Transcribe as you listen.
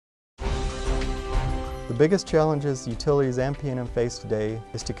The biggest challenges utilities and PNM face today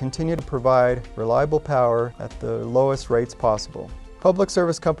is to continue to provide reliable power at the lowest rates possible. Public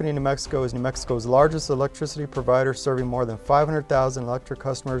Service Company New Mexico is New Mexico's largest electricity provider, serving more than 500,000 electric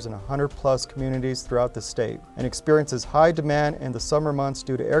customers in 100+ communities throughout the state, and experiences high demand in the summer months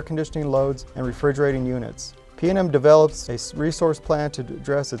due to air conditioning loads and refrigerating units. PNM develops a resource plan to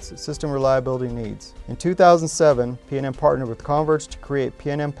address its system reliability needs. In 2007, PNM partnered with Comverge to create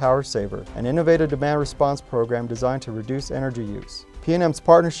PNM Power Saver, an innovative demand response program designed to reduce energy use. PNM's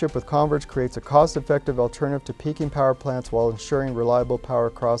partnership with Comverge creates a cost-effective alternative to peaking power plants while ensuring reliable power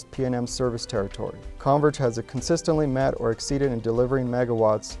across PNM's service territory. Comverge has consistently met or exceeded in delivering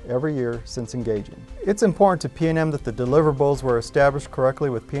megawatts every year since engaging. It's important to PNM that the deliverables were established correctly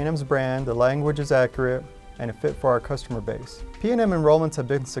with PNM's brand, the language is accurate, and a fit for our customer base. PNM enrollments have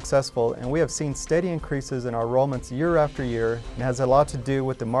been successful, and we have seen steady increases in our enrollments year after year, and has a lot to do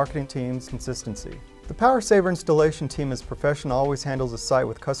with the marketing team's consistency. The Power Saver installation team is professional, always handles the site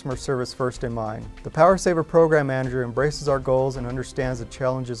with customer service first in mind. The Power Saver program manager embraces our goals and understands the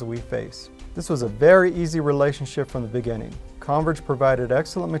challenges we face. This was a very easy relationship from the beginning. Comverge provided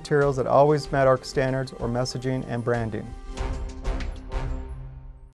excellent materials that always met our standards or messaging and branding.